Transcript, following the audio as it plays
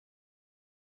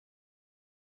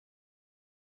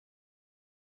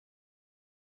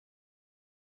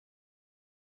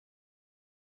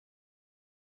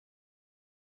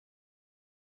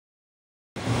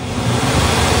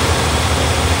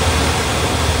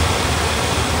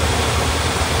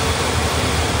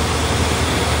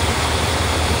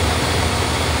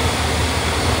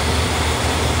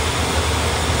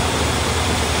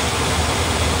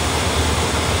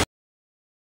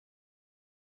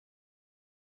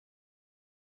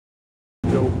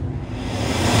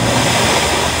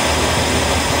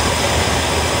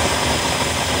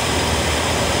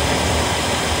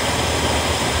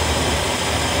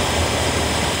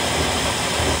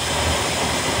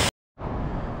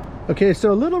Okay,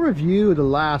 so a little review of the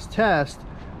last test.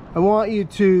 I want you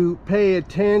to pay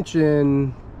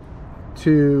attention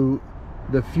to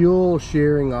the fuel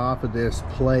shearing off of this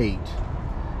plate.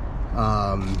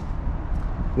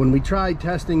 When we tried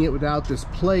testing it without this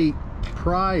plate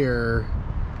prior,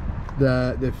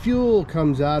 the fuel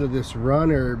comes out of this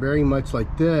runner very much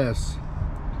like this,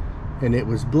 and it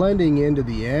was blending into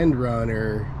the end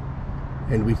runner,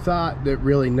 and we thought that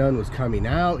really none was coming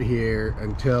out here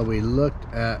until we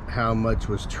looked at how much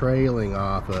was trailing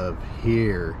off of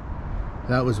here.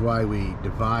 That was why we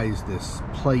devised this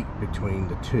plate between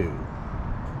the two.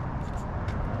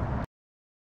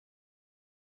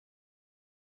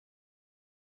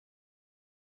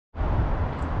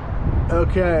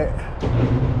 Okay.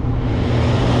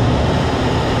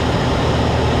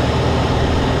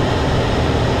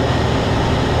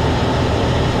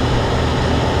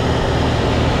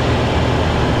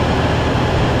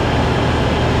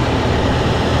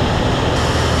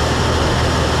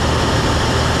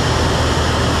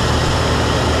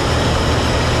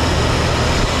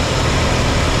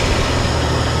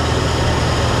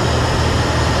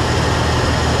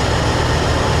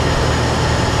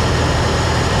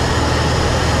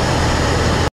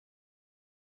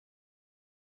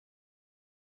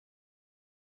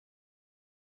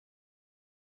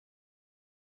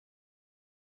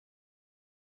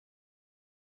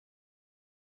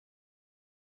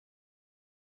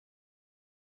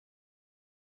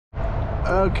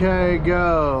 Okay,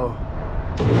 go.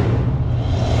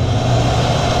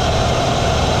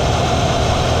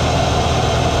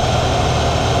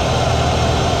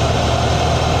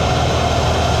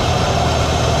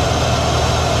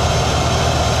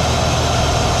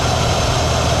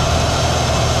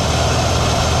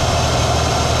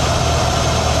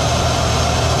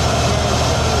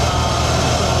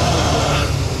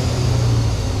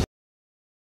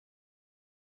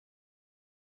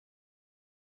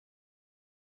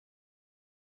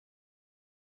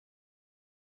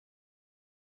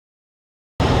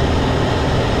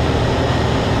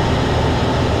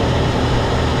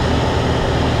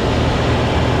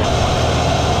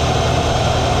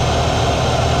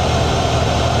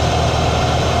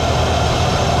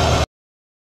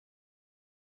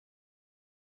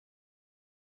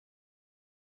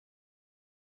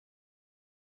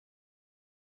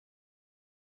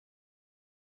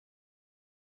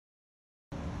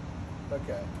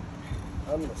 Okay,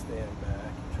 I'm gonna stand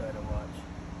back and try to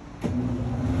watch.